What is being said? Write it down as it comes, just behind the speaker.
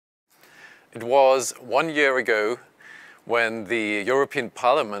It was 1 year ago when the European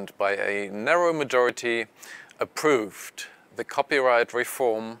Parliament, by a narrow majority, approved the copyright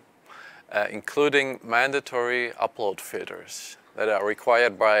reform, including mandatory upload filters that are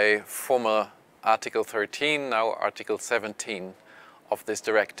required by former Article 13, now Article 17 of this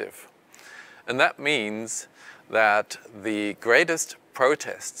directive. And that means that the greatest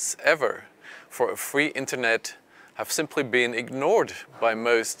protests ever for a free internet have simply been ignored by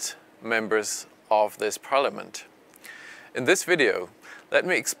most members of this parliament. In this video, let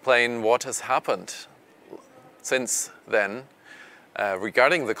me explain what has happened since then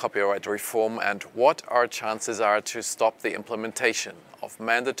regarding the copyright reform and what our chances are to stop the implementation of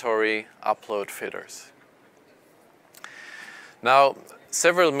mandatory upload filters. Now,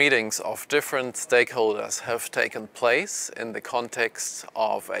 several meetings of different stakeholders have taken place in the context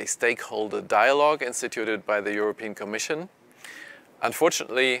of a stakeholder dialogue instituted by the European Commission.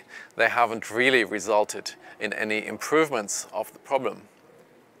 Unfortunately, they haven't really resulted in any improvements of the problem.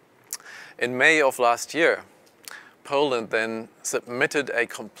 In May of last year, Poland then submitted a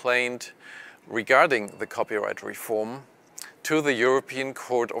complaint regarding the copyright reform to the European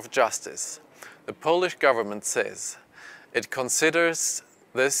Court of Justice. The Polish government says it considers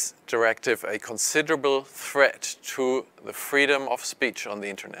this directive a considerable threat to the freedom of speech on the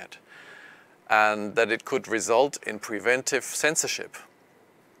internet, and that it could result in preventive censorship.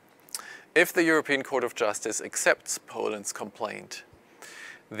 If the European Court of Justice accepts Poland's complaint,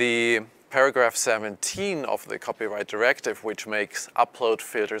 the paragraph 17 of the copyright directive, which makes upload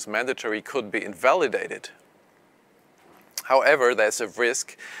filters mandatory, could be invalidated. However, there's a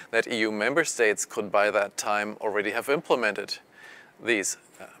risk that EU member states could by that time already have implemented these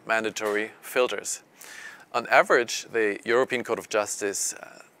mandatory filters. On average, the European Court of Justice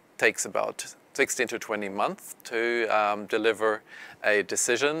takes about 16 to 20 months to deliver a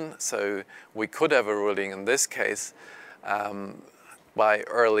decision, so we could have a ruling in this case by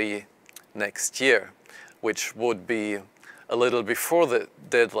early next year, which would be a little before the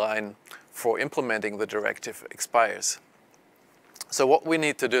deadline for implementing the directive expires. So what we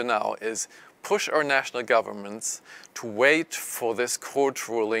need to do now is push our national governments to wait for this court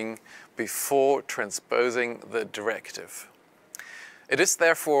ruling before transposing the directive. It is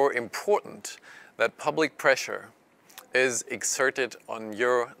therefore important that public pressure is exerted on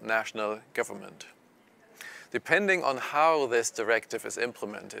your national government. Depending on how this directive is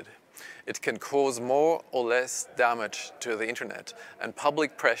implemented, it can cause more or less damage to the internet, and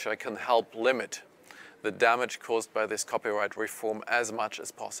public pressure can help limit the damage caused by this copyright reform as much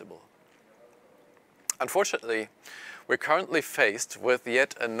as possible. Unfortunately, we're currently faced with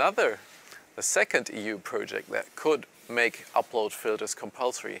yet another, the second EU project that could make upload filters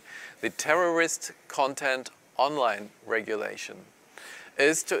compulsory. The terrorist content online regulation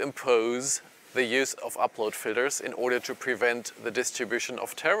is to impose the use of upload filters in order to prevent the distribution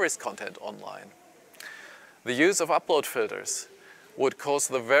of terrorist content online. The use of upload filters would cause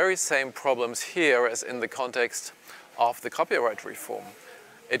the very same problems here as in the context of the copyright reform.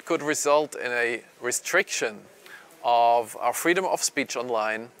 It could result in a restriction of our freedom of speech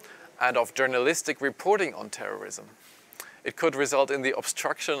online and of journalistic reporting on terrorism. It could result in the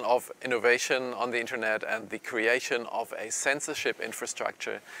obstruction of innovation on the internet and the creation of a censorship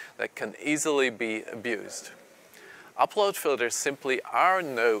infrastructure that can easily be abused. Upload filters simply are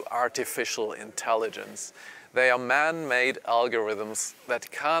no artificial intelligence. They are man-made algorithms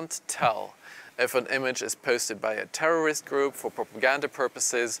that can't tell if an image is posted by a terrorist group for propaganda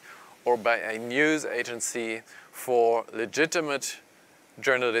purposes or by a news agency for legitimate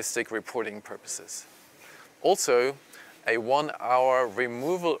journalistic reporting purposes. Also, a 1-hour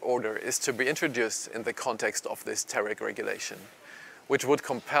removal order is to be introduced in the context of this TERREC regulation, which would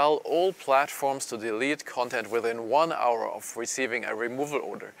compel all platforms to delete content within 1 hour of receiving a removal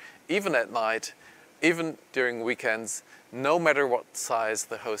order, even at night, even during weekends, no matter what size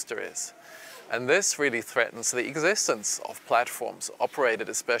the hoster is. And this really threatens the existence of platforms operated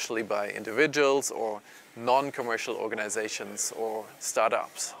especially by individuals or non-commercial organizations or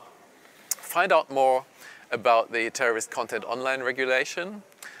startups. Find out more about the terrorist content online regulation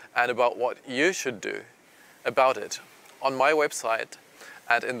and about what you should do about it on my website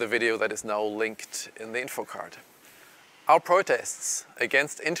and in the video that is now linked in the info card. Our protests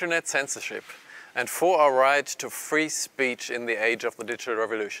against internet censorship and for our right to free speech in the age of the digital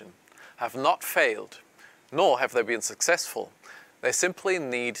revolution have not failed, nor have they been successful. They simply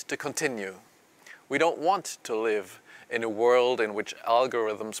need to continue. We don't want to live in a world in which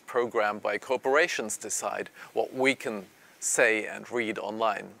algorithms programmed by corporations decide what we can say and read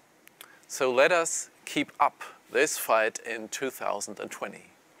online. So let us keep up this fight in 2020.